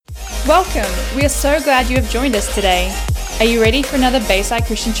Welcome. We are so glad you have joined us today. Are you ready for another Bayside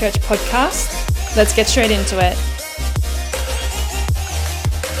Christian Church podcast? Let's get straight into it.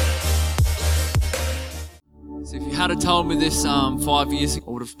 So if you had told me this 5 years ago,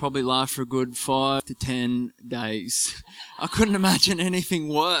 I would have probably laughed for a good 5 to 10 days. I couldn't imagine anything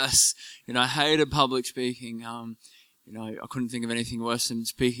worse. I hated public speaking. I couldn't think of anything worse than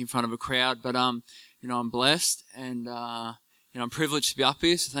speaking in front of a crowd. But I'm blessed and I'm privileged to be up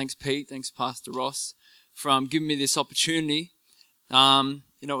here. So thanks Pete, thanks Pastor Ross for giving me this opportunity. It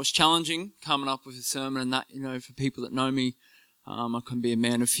was challenging coming up with a sermon, and that for people that know me, I can be a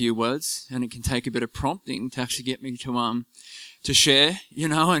man of few words, and it can take a bit of prompting to actually get me to share,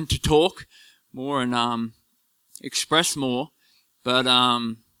 and to talk more and express more. But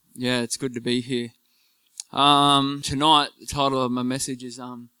it's good to be here. Tonight, the title of my message is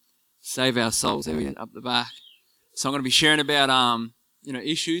Save Our Souls. There we go, up the back. So I'm going to be sharing about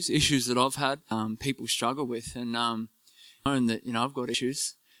issues that I've had, people struggle with, and knowing that I've got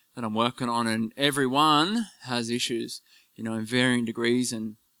issues that I'm working on, and everyone has issues, in varying degrees,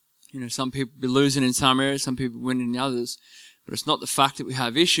 and some people be losing in some areas, some people win in the others. But it's not the fact that we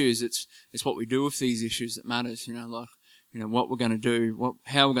have issues; it's what we do with these issues that matters. What we're going to do,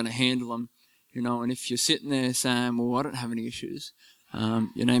 how we're going to handle them. And if you're sitting there saying, "Well, I don't have any issues,"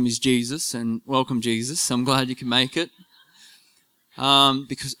 your name is Jesus, and welcome Jesus. I'm glad you can make it,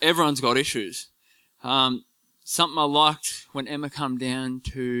 because everyone's got issues. Something I liked when Emma come down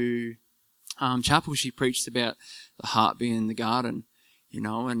to chapel, she preached about the heart being the garden, and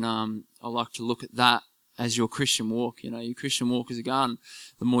I like to look at that as your Christian walk. Your Christian walk is a garden.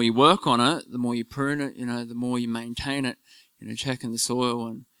 The more you work on it, the more you prune it, the more you maintain it, checking the soil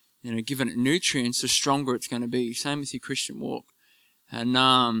and, giving it nutrients, the stronger it's going to be. Same with your Christian walk. And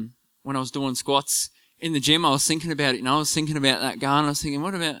when I was doing squats in the gym, I was thinking about it. I was thinking about that garden. I was thinking,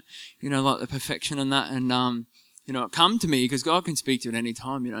 what about, like the perfection and that? And, it come to me, because God can speak to it any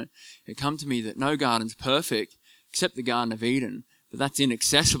time, It come to me that no garden's perfect except the Garden of Eden. But that's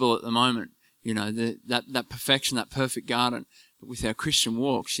inaccessible at the moment, that perfection, that perfect garden. But with our Christian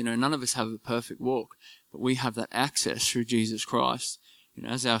walks, none of us have a perfect walk. But we have that access through Jesus Christ,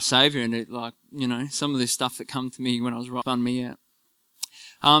 as our Saviour. And it, some of this stuff that come to me when I was right spun me out.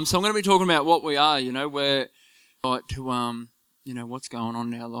 So I'm going to be talking about what we are, where to, what's going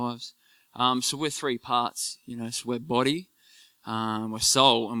on in our lives. So we're three parts, so we're body, we're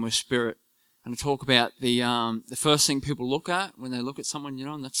soul, and we're spirit. And I talk about the first thing people look at when they look at someone,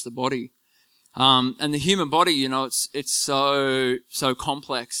 and that's the body. And the human body, it's so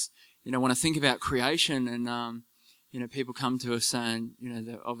complex. When I think about creation and, people come to us saying,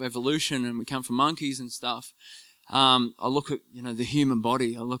 of evolution, and we come from monkeys and stuff. I look at, the human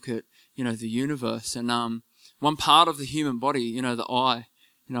body. I look at, the universe. And one part of the human body, the eye.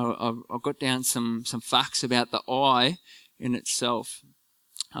 I've got down some facts about the eye in itself.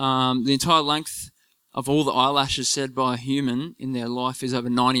 The entire length of all the eyelashes said by a human in their life is over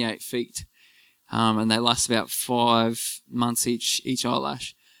 98 feet. And they last about 5 months each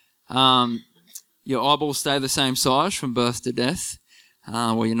eyelash. Your eyeballs stay the same size from birth to death,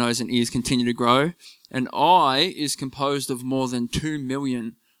 while your nose and ears continue to grow. An eye is composed of more than 2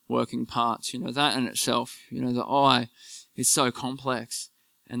 million working parts. That in itself, the eye is so complex.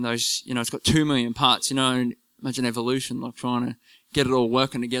 And those, it's got 2 million parts, and imagine evolution, like trying to get it all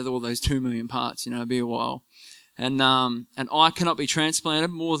working together, all those 2 million parts, it'd be a while. And an eye cannot be transplanted.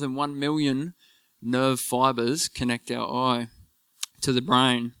 More than 1 million nerve fibers connect our eye to the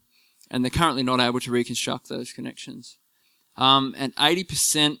brain. And they're currently not able to reconstruct those connections. And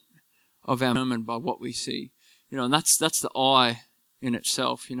 80% of our determined by what we see, and that's the eye in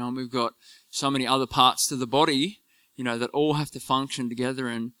itself, and we've got so many other parts to the body, that all have to function together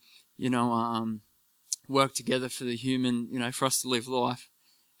and, work together for the human, for us to live life.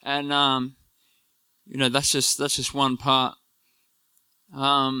 And, that's just one part.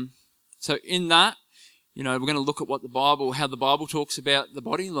 So in that, we're going to look at how the Bible talks about the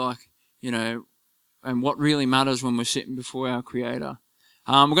body, and what really matters when we're sitting before our Creator.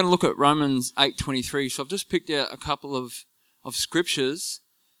 We're going to look at Romans 8:23. So I've just picked out a couple of scriptures,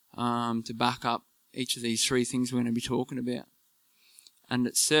 to back up each of these three things we're going to be talking about. And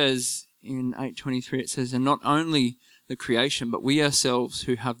it says in 8:23, it says, "And not only the creation, but we ourselves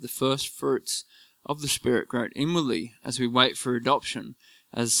who have the first fruits of the Spirit grow inwardly as we wait for adoption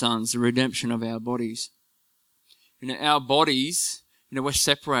as sons, the redemption of our bodies." Our bodies, we're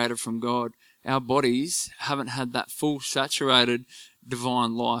separated from God. Our bodies haven't had that full saturated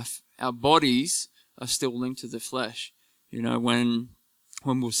divine life. Our bodies are still linked to the flesh. When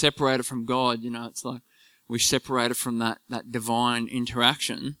we're separated from God, it's like we're separated from that divine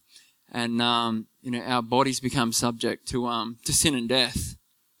interaction. and our bodies become subject to sin and death.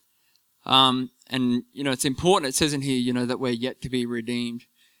 And it's important. It says in here, that we're yet to be redeemed.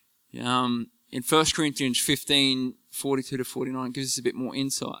 In 1 Corinthians 15:42-49 gives us a bit more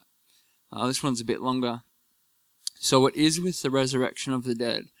insight. This one's a bit longer. So it is with the resurrection of the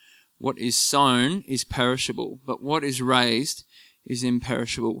dead. What is sown is perishable, but what is raised is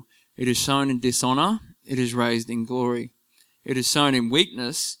imperishable. It is sown in dishonor, it is raised in glory. It is sown in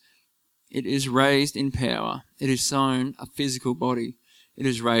weakness, it is raised in power. It is sown a physical body, it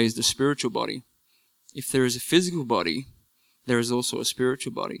is raised a spiritual body. If there is a physical body, there is also a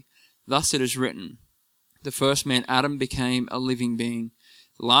spiritual body. Thus it is written, the first man Adam became a living being.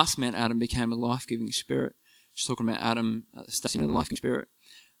 The last man Adam became a life-giving spirit. Just talking about Adam, the life-giving spirit.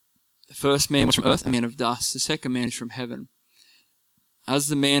 The first man was from earth, a man of dust. The second man is from heaven. As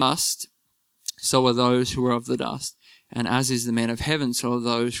the man of dust, so are those who are of the dust. And as is the man of heaven, so are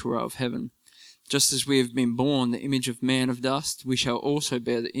those who are of heaven. Just as we have been born the image of man of dust, we shall also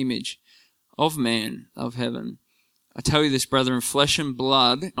bear the image of man of heaven. I tell you this, brethren, flesh and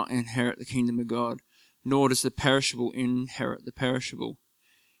blood do not inherit the kingdom of God, nor does the perishable inherit the perishable.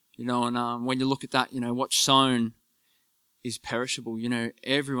 And when you look at that, what's sown is perishable.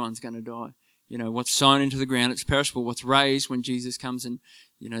 Everyone's going to die. What's sown into the ground, it's perishable. What's raised when Jesus comes and,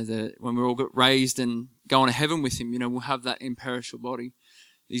 when we all get raised and go on to heaven with him, we'll have that imperishable body.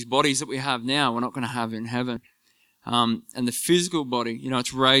 These bodies that we have now, we're not going to have in heaven. And the physical body,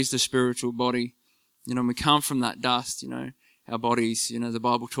 it's raised a spiritual body. When we come from that dust, our bodies, the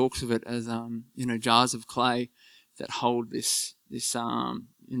Bible talks of it as, jars of clay that hold this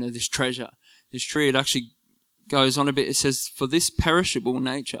treasure. This tree, it actually goes on a bit. It says, for this perishable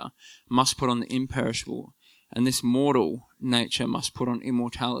nature must put on the imperishable, and this mortal nature must put on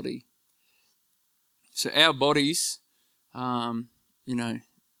immortality. So our bodies, they're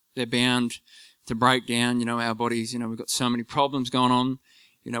bound to break down. Our bodies, we've got so many problems going on.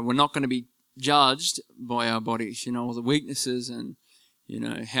 We're not going to be judged by our bodies, all the weaknesses and,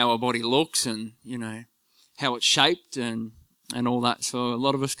 how our body looks and, how it's shaped and all that. So a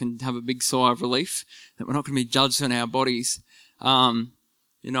lot of us can have a big sigh of relief that we're not going to be judged on our bodies. And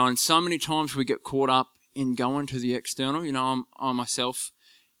so many times we get caught up in going to the external. I myself,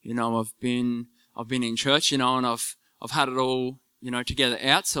 I've been in church, and I've had it all, together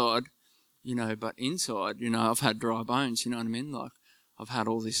outside, but inside, I've had dry bones, you know what I mean? Like I've had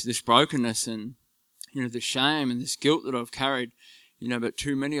all this brokenness and, the shame and this guilt that I've carried, but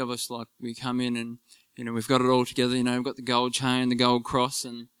too many of us, like we come in and, we've got it all together, we've got the gold chain, the gold cross,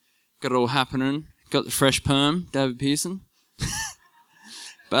 and got it all happening. Got the fresh perm, David Pearson.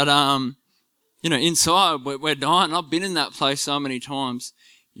 But, inside, we're dying. I've been in that place so many times,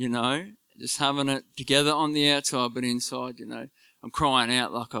 just having it together on the outside, but inside, I'm crying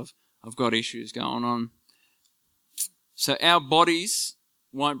out like I've got issues going on. So our bodies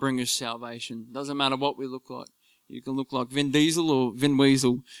won't bring us salvation. Doesn't matter what we look like. You can look like Vin Diesel or Vin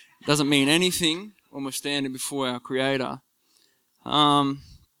Weasel. It doesn't mean anything when we're standing before our Creator. So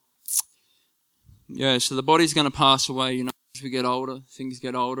the body's going to pass away, as we get older. Things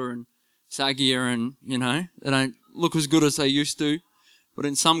get older and saggier and, they don't look as good as they used to. But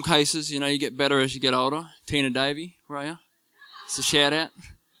in some cases, you get better as you get older. Tina Davey, Raya. It's a shout out.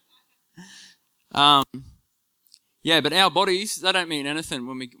 But our bodies, they don't mean anything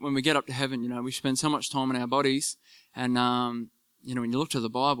when we get up to heaven. We spend so much time in our bodies, and when you look to the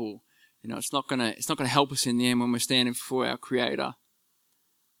Bible, it's not gonna help us in the end when we're standing before our Creator.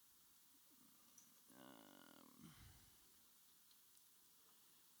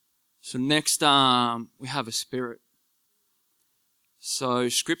 So next, we have a spirit. So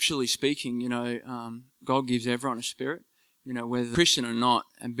scripturally speaking, God gives everyone a spirit, whether Christian or not,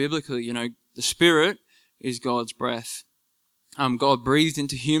 and biblically, the spirit is God's breath. God breathed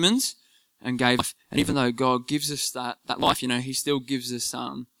into humans and gave life. And even though God gives us that life, he still gives us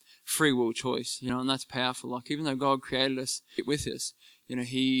free will choice, and that's powerful. Like even though God created us with us,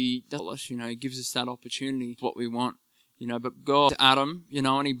 he does us, he gives us that opportunity, what we want, but God, Adam,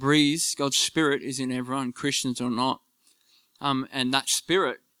 and he breathes, God's spirit is in everyone, Christians or not. And that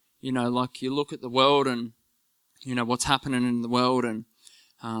spirit, like you look at the world and, what's happening in the world and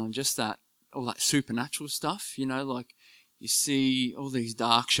just that, all that supernatural stuff, like you see all these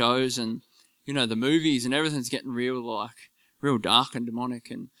dark shows and, the movies and everything's getting real dark and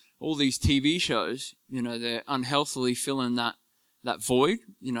demonic, and all these TV shows, they're unhealthily filling that void,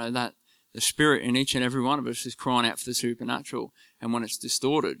 that the spirit in each and every one of us is crying out for the supernatural. And when it's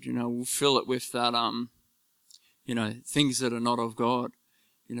distorted, we'll fill it with that, things that are not of God.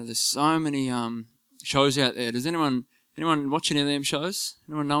 There's so many shows out there. Does anyone watch any of them shows?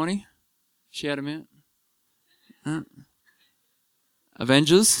 Anyone know any? Shout him out. Huh?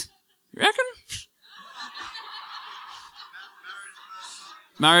 Avengers? You reckon?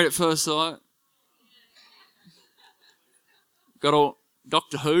 Married at First Sight. Got all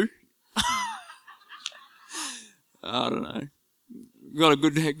Doctor Who. I don't know. Got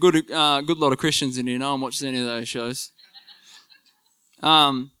a good lot of Christians in here. No one watches any of those shows.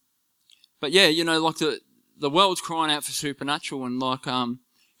 But yeah, like the world's crying out for supernatural, and like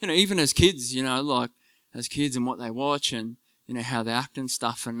even as kids, as kids and what they watch and how they act and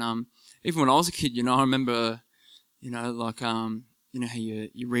stuff, and even when I was a kid, I remember, how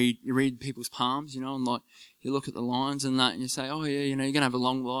you read people's palms, and like you look at the lines and that, and you say, oh yeah, you're gonna have a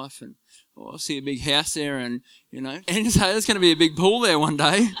long life, and I see a big house there, and and you say there's gonna be a big pool there one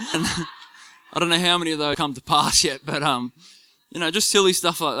day, and I don't know how many of those come to pass yet, but just silly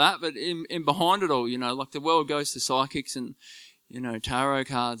stuff like that. But in behind it all, like the world goes to psychics and tarot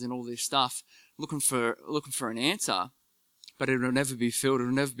cards and all this stuff, looking for an answer, but it'll never be filled.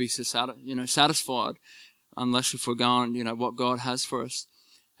 It'll never be satisfied unless if we're going, what God has for us.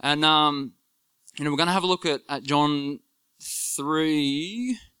 And we're going to have a look at John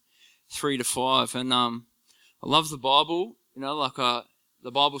 3:3-5, and I love the Bible.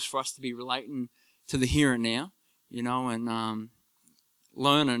 The Bible's for us to be relating to the here and now, and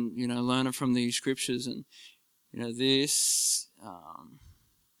learning from these scriptures, and this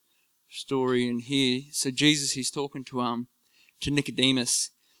story in here. So Jesus, he's talking to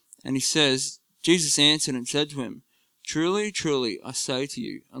Nicodemus, and he says, Jesus answered and said to him, "Truly, truly, I say to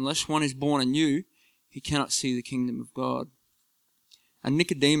you, unless one is born anew, he cannot see the kingdom of God." And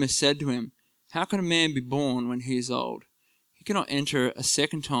Nicodemus said to him, "How can a man be born when he is old? He cannot enter a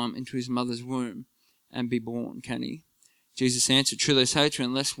second time into his mother's womb and be born, can he?" Jesus answered, "Truly I say to you,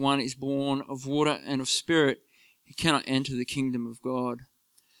 unless one is born of water and of spirit, he cannot enter the kingdom of God."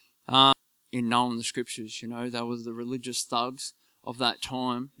 In knowing the scriptures, they were the religious thugs of that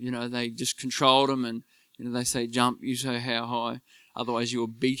time. They just controlled them, and they say jump, you say how high, otherwise you were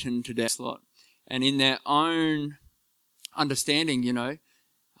beaten to death. And in their own understanding, the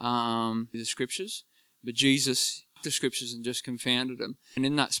scriptures, but Jesus the scriptures and just confounded them. And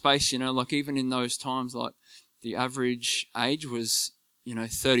in that space, even in those times, the average age was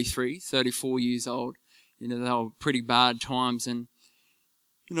 33, 34 years old. They were pretty bad times, and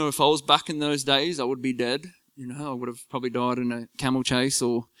if I was back in those days, I would be dead. I would have probably died in a camel chase,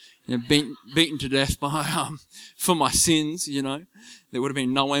 or beaten to death by for my sins. There would have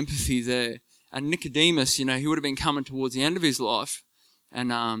been no empathy there. And Nicodemus, he would have been coming towards the end of his life,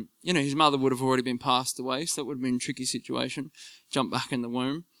 and his mother would have already been passed away, so that would have been a tricky situation. Jump back in the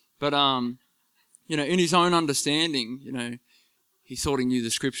womb, but in his own understanding, he thought he knew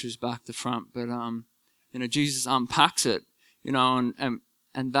the scriptures back to front, but Jesus unpacks it, and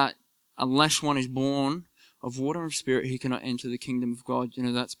that unless one is born of water and spirit, he cannot enter the kingdom of God.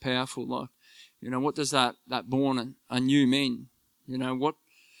 That's powerful. What does that born anew mean?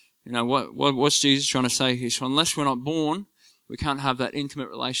 What's Jesus trying to say here? So unless we're not born, we can't have that intimate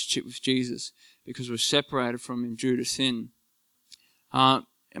relationship with Jesus, because we're separated from him due to sin. I'm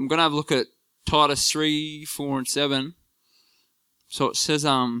going to have a look at Titus 3:4-7. So it says,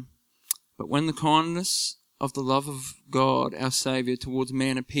 "But when the kindness of the love of God, our Saviour, towards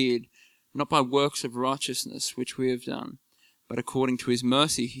man appeared, not by works of righteousness which we have done, but according to his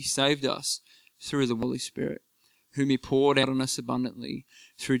mercy he saved us through the Holy Spirit, whom he poured out on us abundantly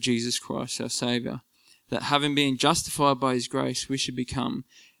through Jesus Christ our Saviour, that having been justified by his grace, we should become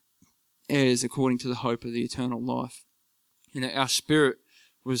heirs according to the hope of the eternal life." Our spirit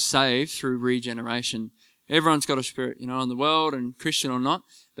was saved through regeneration. Everyone's got a spirit, in the world, and Christian or not,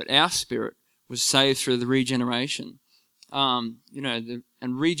 but our spirit was saved through the regeneration. And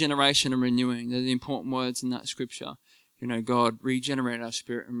regeneration and renewing, they're the important words in that scripture. God regenerated our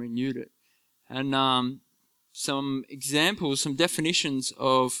spirit and renewed it. And some examples, some definitions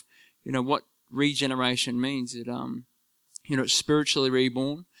of, what regeneration means. It's spiritually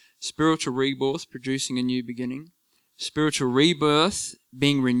reborn, spiritual rebirth, producing a new beginning, spiritual rebirth,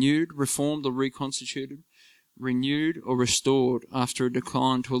 being renewed, reformed or reconstituted, renewed or restored after a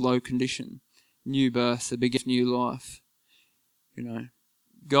decline to a low condition, new birth, the beginning of new life.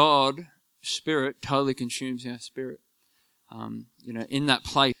 God, spirit, totally consumes our spirit, in that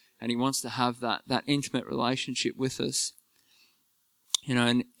place, and he wants to have that intimate relationship with us.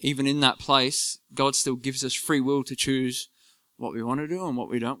 And even in that place, God still gives us free will to choose what we want to do and what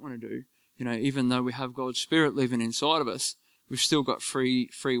we don't want to do. Even though we have God's Spirit living inside of us, we've still got free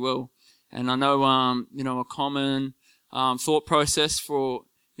will. And I know, a common thought process for,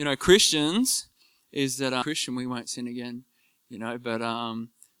 Christians is that Christian, we won't sin again. But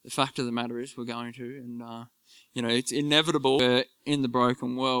the fact of the matter is we're going to, and it's inevitable in the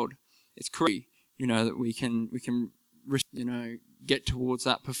broken world. It's crazy, that we can get towards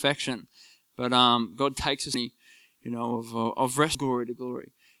that perfection. But God takes us, of rest, glory to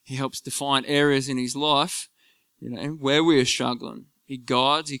glory. He helps define areas in His life, where we are struggling. He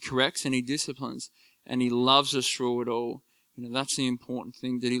guides, He corrects, and He disciplines, and He loves us through it all. That's the important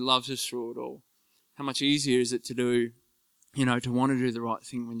thing, that He loves us through it all. How much easier is it to do, to want to do the right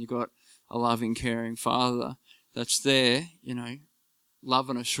thing when you've got a loving, caring Father that's there,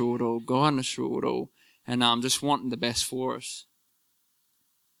 loving us through it all, guiding us through it all, and just wanting the best for us.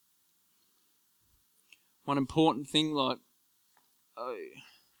 One important thing,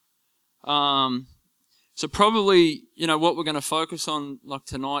 so probably, what we're going to focus on,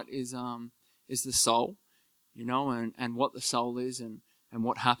 tonight is the soul, and what the soul is, and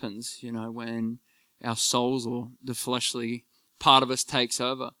what happens, when our souls or the fleshly part of us takes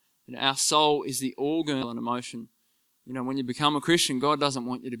over. Our soul is the organ and emotion. When you become a Christian, God doesn't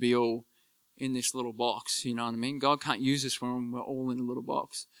want you to be all in this little box, you know what I mean? God can't use us when we're all in a little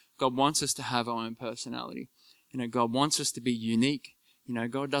box. God wants us to have our own personality. God wants us to be unique.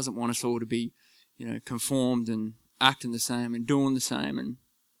 God doesn't want us all to be, conformed and acting the same and doing the same and,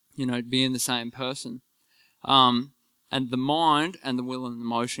 being the same person. And the mind and the will and the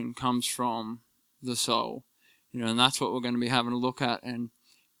emotion comes from the soul, and that's what we're going to be having a look at. And,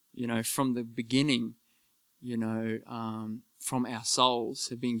 from the beginning, from our souls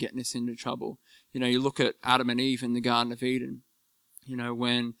have been getting us into trouble. You look at Adam and Eve in the Garden of Eden,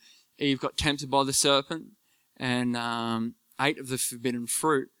 when Eve got tempted by the serpent and ate of the forbidden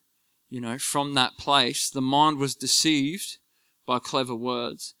fruit, from that place, the mind was deceived by clever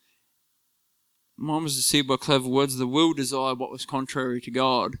words. Mind was deceived by clever words. The will desired what was contrary to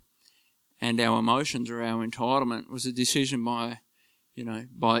God, and our emotions or our entitlement was a decision by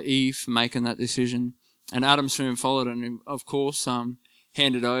Eve making that decision. And Adam soon followed, and of course,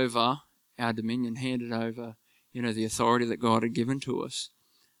 handed over our dominion, handed over, the authority that God had given to us.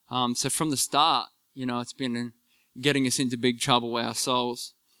 So from the start, it's been getting us into big trouble, our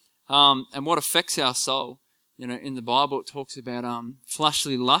souls. And what affects our soul, in the Bible, it talks about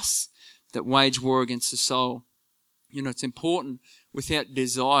fleshly lusts that wage war against the soul. It's important. Without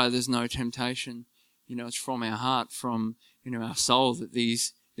desire, there's no temptation. It's from our heart, from, our soul, that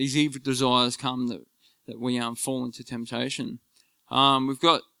these evil desires come, that we fall into temptation. We've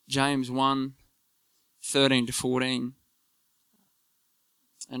got James 1:13-14.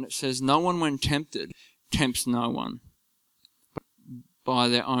 And it says, "No one when tempted tempts no one, but by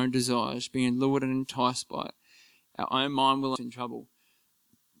their own desires, being lured and enticed by it. Our own mind will be in trouble."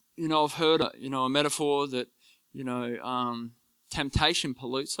 I've heard, a metaphor that, temptation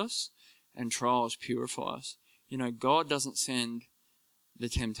pollutes us and trials purify us. God doesn't send the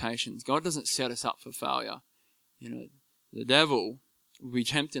temptations. God doesn't set us up for failure. The devil will be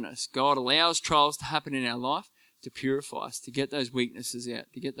tempting us. God allows trials to happen in our life to purify us, to get those weaknesses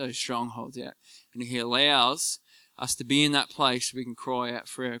out, to get those strongholds out. And He allows us to be in that place we can cry out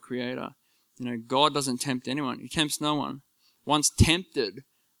for our Creator. God doesn't tempt anyone. He tempts no one. One's tempted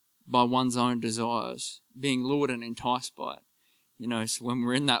by one's own desires, being lured and enticed by it. So when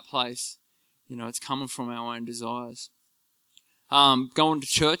we're in that place, it's coming from our own desires. Going to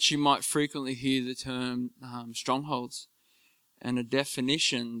church, you might frequently hear the term strongholds. And the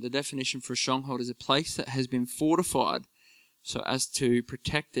definition for a stronghold is a place that has been fortified so as to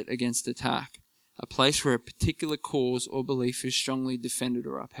protect it against attack. A place where a particular cause or belief is strongly defended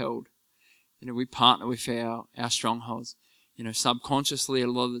or upheld. We partner with our strongholds, subconsciously a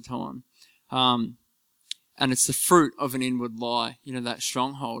lot of the time. And it's the fruit of an inward lie, that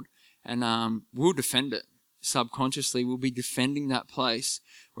stronghold. And we'll defend it. Subconsciously, we'll be defending that place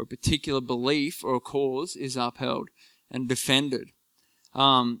where a particular belief or a cause is upheld and defended.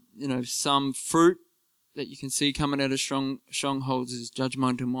 Some fruit that you can see coming out of strongholds is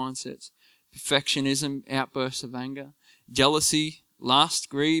judgmental mindsets, perfectionism, outbursts of anger, jealousy, lust,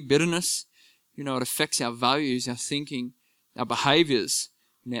 greed, bitterness. It affects our values, our thinking, our behaviors,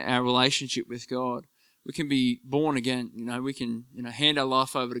 our relationship with God. We can be born again, we can, hand our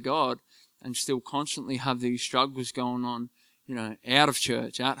life over to God and still constantly have these struggles going on, out of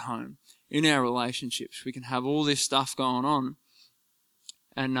church, at home, in our relationships. We can have all this stuff going on.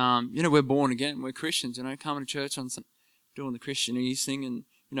 And, we're born again. We're Christians, coming to church on Sunday, doing the Christianese thing and,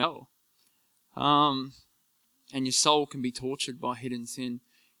 and your soul can be tortured by hidden sin.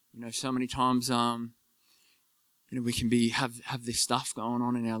 So many times, we can have this stuff going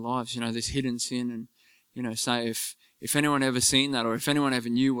on in our lives, this hidden sin. And, say if anyone ever seen that, or if anyone ever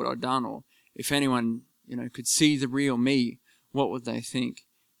knew what I'd done, or if anyone, could see the real me, what would they think?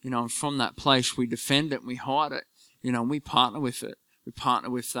 and from that place we defend it and we hide it, and we partner with it. We partner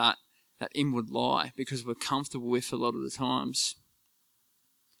with that inward lie because we're comfortable with it a lot of the times.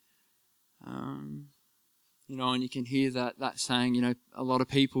 And you can hear that saying, a lot of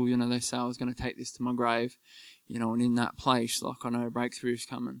people, they say, I was going to take this to my grave, and in that place, like I know breakthrough is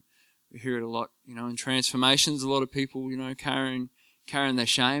coming. We hear it a lot, in transformations, a lot of people, carrying their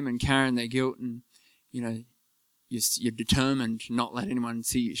shame and carrying their guilt, and, you're determined to not let anyone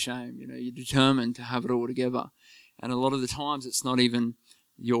see your shame. You're determined to have it all together. And a lot of the times it's not even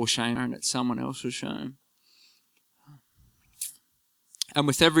your shame and it's someone else's shame. And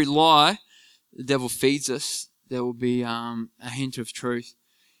with every lie the devil feeds us, there will be a hint of truth.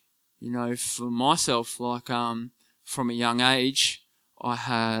 For myself, like from a young age, I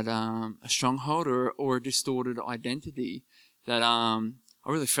had a stronghold or a distorted identity that I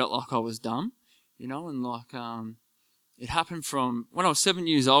really felt like I was dumb, and like it happened from when I was 7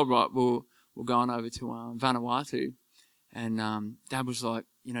 years old. Right, we're going over to Vanuatu, and Dad was like,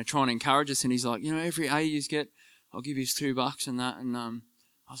 trying to encourage us, and he's like, every A you get, I'll give you $2 and that, and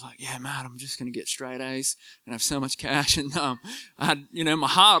I was like, yeah, Matt, I'm just going to get straight A's and have so much cash. And I had, in my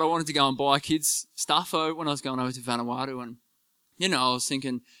heart, I wanted to go and buy kids stuff when I was going over to Vanuatu. And, I was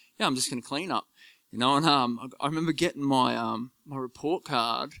thinking, yeah, I'm just going to clean up, and I remember getting my my report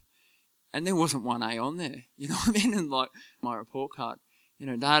card, and there wasn't one A on there, and like my report card,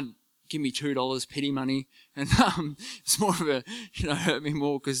 Dad, give me $2 pity money, and it's more of a, hurt me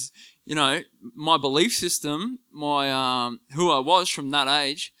more because, my belief system, my who I was from that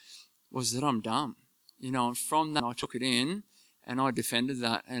age was that I'm dumb, and from that I took it in and I defended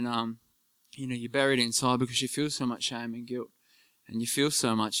that, and you bury it inside because you feel so much shame and guilt, and you feel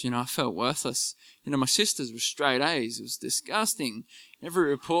so much, I felt worthless. My sisters were straight A's. It was disgusting. Every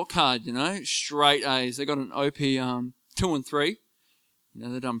report card, straight A's. They got an OP 2 and 3.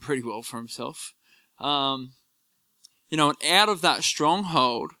 They've done pretty well for himself. And out of that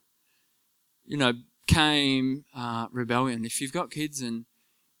stronghold, came rebellion. If you've got kids and,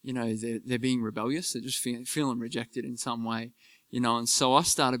 they're being rebellious, they're just feeling rejected in some way, and so I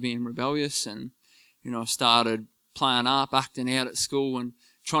started being rebellious and, I started playing up, acting out at school and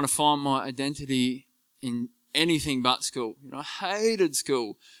trying to find my identity in anything but school. I hated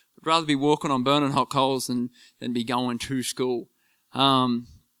school. I'd rather be walking on burning hot coals than be going to school. And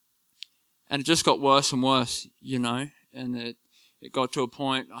it just got worse and worse, and it got to a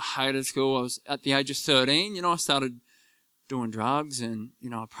point I hated school. I was at the age of 13, I started doing drugs, and,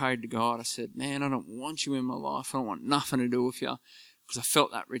 I prayed to God. I said, man, I don't want you in my life. I don't want nothing to do with you, because I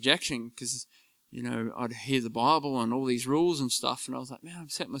felt that rejection because, I'd hear the Bible and all these rules and stuff, and I was like, man, I'm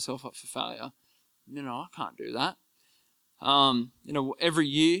setting myself up for failure. I can't do that. Every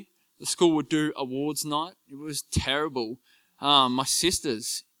year the school would do awards night. It was terrible. My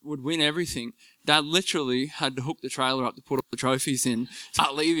sisters would win everything. Dad literally had to hook the trailer up to put all the trophies in,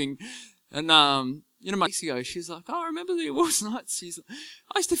 start leaving. And, my weeks ago, she's like, oh, I remember the awards nights. She's like,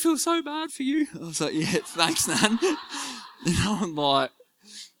 I used to feel so bad for you. I was like, yeah, thanks, Nan. I'm like,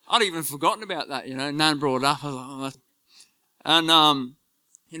 I'd even forgotten about that, Nan brought it up. I was like, oh.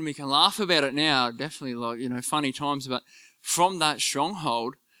 And, we can laugh about it now, definitely, like, funny times. But from that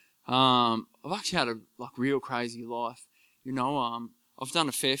stronghold, I've actually had a, real crazy life. I've done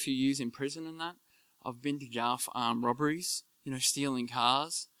a fair few years in prison and that. I've been to jail for armed robberies, stealing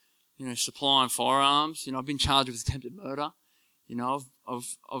cars, supplying firearms. I've been charged with attempted murder.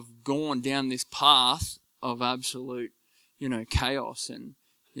 I've gone down this path of absolute, chaos, and,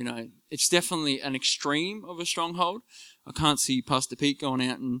 it's definitely an extreme of a stronghold. I can't see Pastor Pete going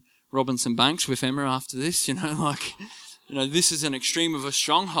out and robbing some banks with Emma after this, this is an extreme of a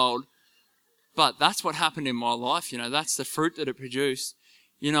stronghold. But that's what happened in my life, that's the fruit that it produced,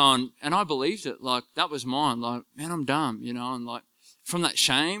 and I believed it, like, that was mine, like, man, I'm dumb, and like, from that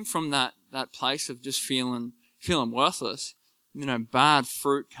shame, from that place of just feeling worthless, bad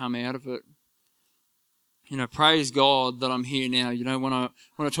fruit come out of it. Praise God that I'm here now. When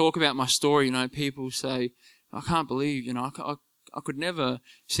I talk about my story, people say, I can't believe, I could never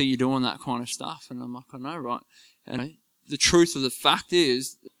see you doing that kind of stuff, and I'm like, I know, right? And the truth of the fact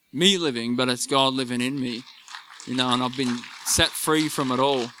is, me living, but it's God living in me, and I've been set free from it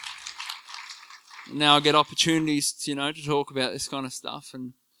all. Now I get opportunities, to talk about this kind of stuff,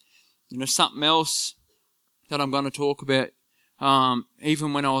 and, something else that I'm going to talk about,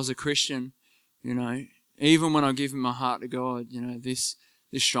 even when I was a Christian, even when I give my heart to God, this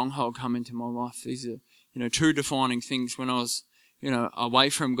stronghold come into my life. These are, two defining things when I was, away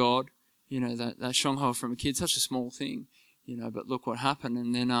from God, that stronghold from a kid, such a small thing. But look what happened.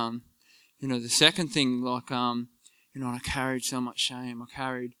 And then, the second thing, like, and I carried so much shame. I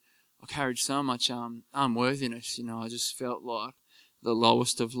carried so much unworthiness. I just felt like the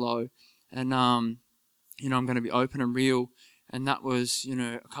lowest of low. And I'm going to be open and real. And that was,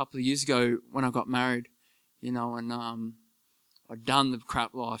 a couple of years ago when I got married, and I'd done the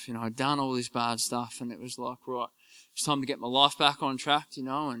crap life, I'd done all this bad stuff, and it was like, right, it's time to get my life back on track,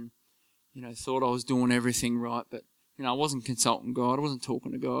 and, thought I was doing everything right, but, I wasn't consulting God, I wasn't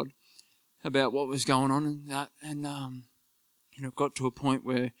talking to God about what was going on in that, and, got to a point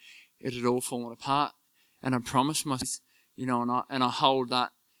where it had all fallen apart, and I promised myself, and I hold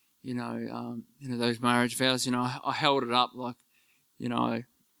that, those marriage vows, I held it up like,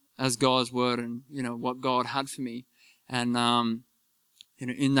 as God's word and, what God had for me. And,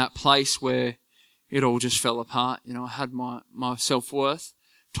 in that place where it all just fell apart, I had my self-worth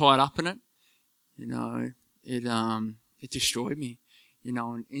tied up in it, it destroyed me,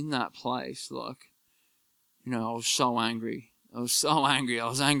 and in that place, like, I was so angry. I was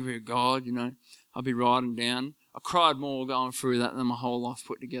angry at God, I'd be writing down. I cried more going through that than my whole life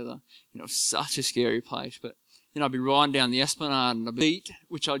put together. It was such a scary place, but, I'd be riding down the Esplanade and a beat,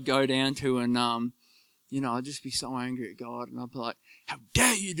 which I'd go down to, and, I'd just be so angry at God, and I'd be like, how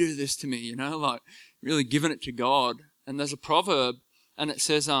dare you do this to me, like really giving it to God. And there's a proverb, and it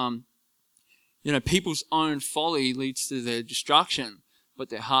says, people's own folly leads to their destruction, but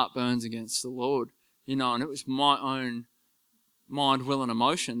their heart burns against the Lord, and it was my own mind, will, and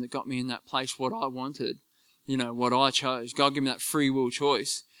emotion that got me in that place, what I wanted, what I chose. God gave me that free will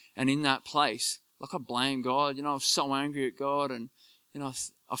choice. And in that place, like I blamed God, I was so angry at God, and, I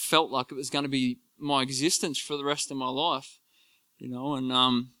felt like it was going to be my existence for the rest of my life, and,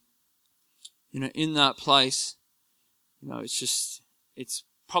 in that place, it's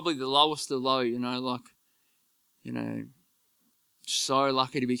probably the lowest of low, so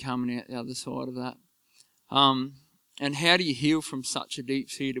lucky to be coming out the other side of that. And how do you heal from such a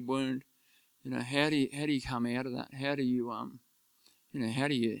deep-seated wound? How do you come out of that? How do you, how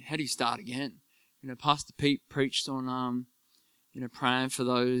do you start again? Pastor Pete preached on, praying for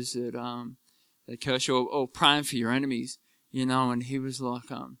those that curse you, or praying for your enemies, and he was like,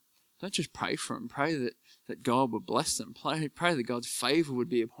 don't just pray for them, pray that God would bless them, pray that God's favor would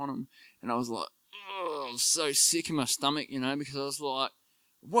be upon them. And I was like, oh, I was so sick in my stomach, because I was like,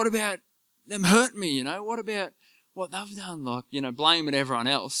 what about them hurting me, what about what they've done, like, blaming everyone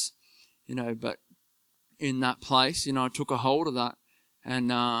else, but in that place, I took a hold of that, and,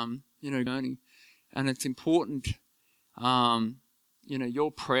 journey. And it's important,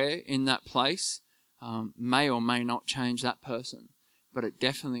 your prayer in that place may or may not change that person, but it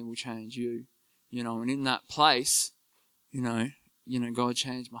definitely will change you, and in that place, God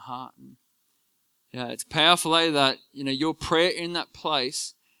changed my heart. And, it's powerful, that, your prayer in that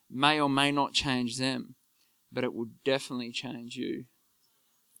place may or may not change them, but it will definitely change you.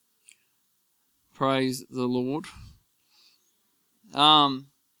 Praise the Lord. And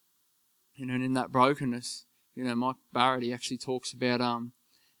in that brokenness, Mike Barrett, he actually talks about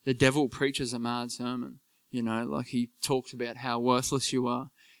the devil preaches a mad sermon. Like he talks about how worthless you are.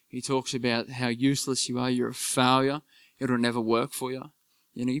 He talks about how useless you are. You're a failure. It'll never work for you.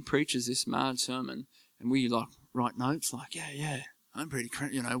 He preaches this mad sermon, and we like write notes like, yeah, I'm pretty,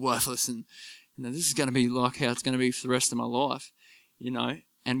 worthless, and this is going to be like how it's going to be for the rest of my life,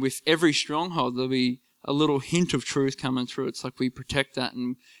 And with every stronghold, there'll be a little hint of truth coming through. It's like we protect that,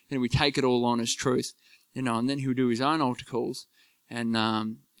 and we take it all on as truth, and then he'll do his own altar calls, and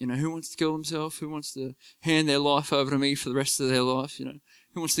who wants to kill themselves? Who wants to hand their life over to me for the rest of their life?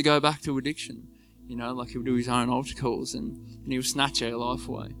 Who wants to go back to addiction? Like he'll do his own altar calls, and he'll snatch our life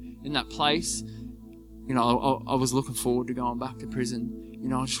away. In that place, I was looking forward to going back to prison.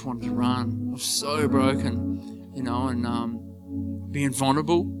 I just wanted to run. I was so broken, and being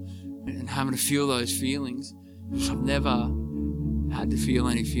vulnerable and having to feel those feelings. I've never had to feel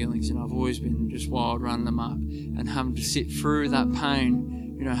any feelings, I've always been just wild running amok, and having to sit through that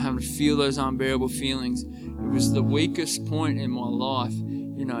pain, having to feel those unbearable feelings. It was the weakest point in my life,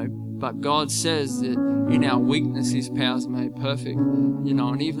 but God says that in our weakness His power is made perfect,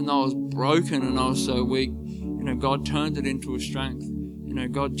 and even though I was broken and I was so weak, God turned it into a strength.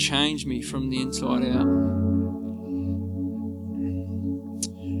 God changed me from the inside out.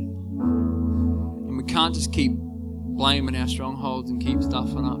 And we can't just keep blaming our strongholds and keep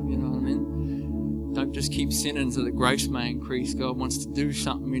stuffing up, Don't just keep sinning so that grace may increase. God wants to do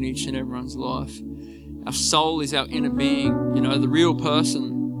something in each and everyone's life. Our soul is our inner being, the real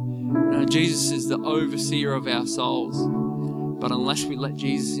person. Jesus is the overseer of our souls. But unless we let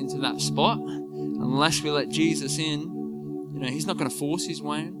Jesus into that spot, unless we let Jesus in, He's not going to force His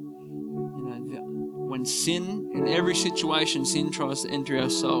way in. when sin, in every situation, sin tries to enter our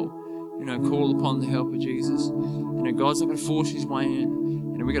soul, call upon the help of Jesus. God's not going to force his way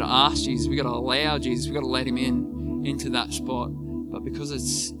in. We got to ask Jesus, we got to allow Jesus, we got to let him into that spot. But because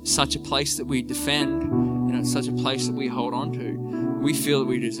it's such a place that we defend, it's such a place that we hold on to, we feel that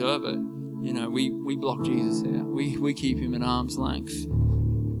we deserve it. We block Jesus out. We keep him at arm's length.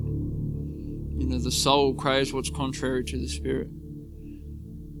 The soul craves what's contrary to the spirit.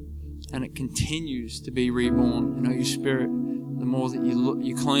 And it continues to be reborn. Your spirit, the more that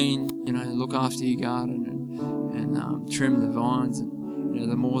you clean, look after your garden and trim the vines,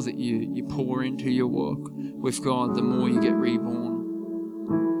 and the more that you pour into your walk with God, the more you get reborn.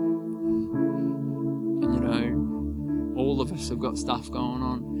 And all of us have got stuff going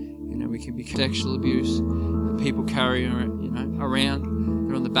on. We can be sexual abuse that people carry around.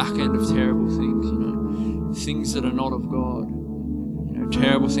 They're on the back end of terrible things. Things that are not of God.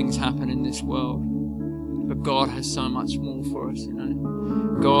 Terrible things happen in this world, but God has so much more for us.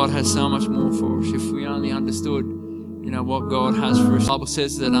 God has so much more for us if we only understood, what God has for us. The Bible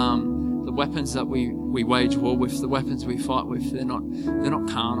says that the weapons that we wage war with, the weapons we fight with, they're not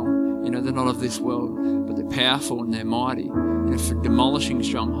carnal. They're not of this world, but they're powerful and they're mighty, for demolishing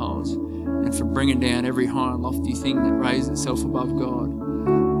strongholds and for bringing down every high and lofty thing that raises itself above God.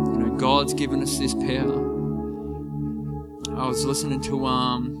 God's given us this power. I was listening to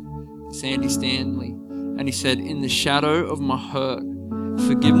Sandy Stanley, and he said, "In the shadow of my hurt,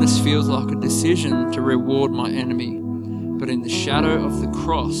 forgiveness feels like a decision to reward my enemy. But in the shadow of the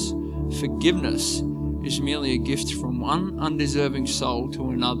cross, forgiveness is merely a gift from one undeserving soul to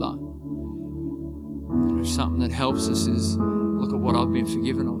another." Something that helps us is, look at what I've been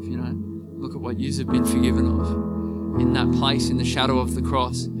forgiven of, Look at what you have been forgiven of. In that place, in the shadow of the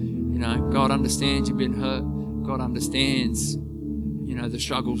cross, God understands you've been hurt. God understands, the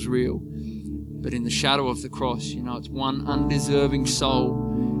struggle's real. But in the shadow of the cross, it's one undeserving soul,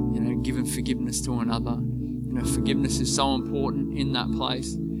 giving forgiveness to another. Forgiveness is so important in that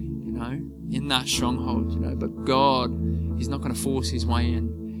place, in that stronghold, But God, he's not going to force his way in.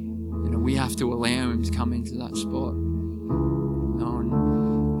 We have to allow him to come into that spot. And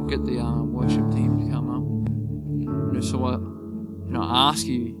we'll get the worship team to come up. So I ask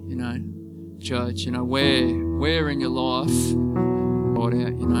you, church, where in your life, God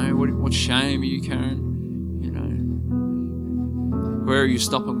out, what shame are you carrying? Where are you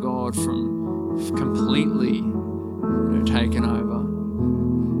stopping God from completely, taking over?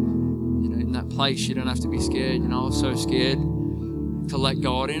 In that place, you don't have to be scared. I was so scared to let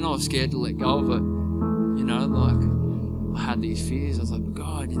God in. I was scared to let go of it. I had these fears. I was like, but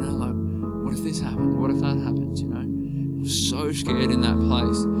God, what if this happens? What if that happens? I was so scared in that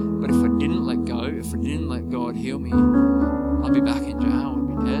place. But if I didn't let go, if I didn't let God heal me, I'd be back in jail. I'd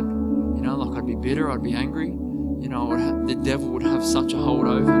be dead. I'd be bitter. I'd be angry. The devil would have such a hold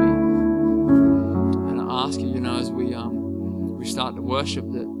over me. And I ask you, as we start to worship,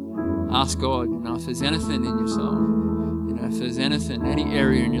 that ask God, if there's anything in your soul, if there's anything, any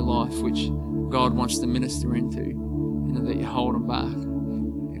area in your life which God wants to minister into, that you're holding back,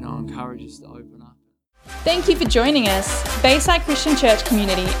 I encourage us to open up. Thank you for joining us. Bayside Christian Church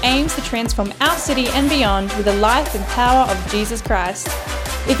Community aims to transform our city and beyond with the life and power of Jesus Christ.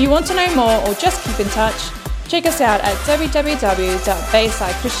 If you want to know more or just keep in touch, check us out at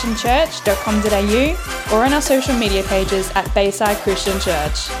www.baysidechristianchurch.com.au or on our social media pages at Bayside Christian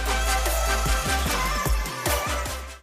Church.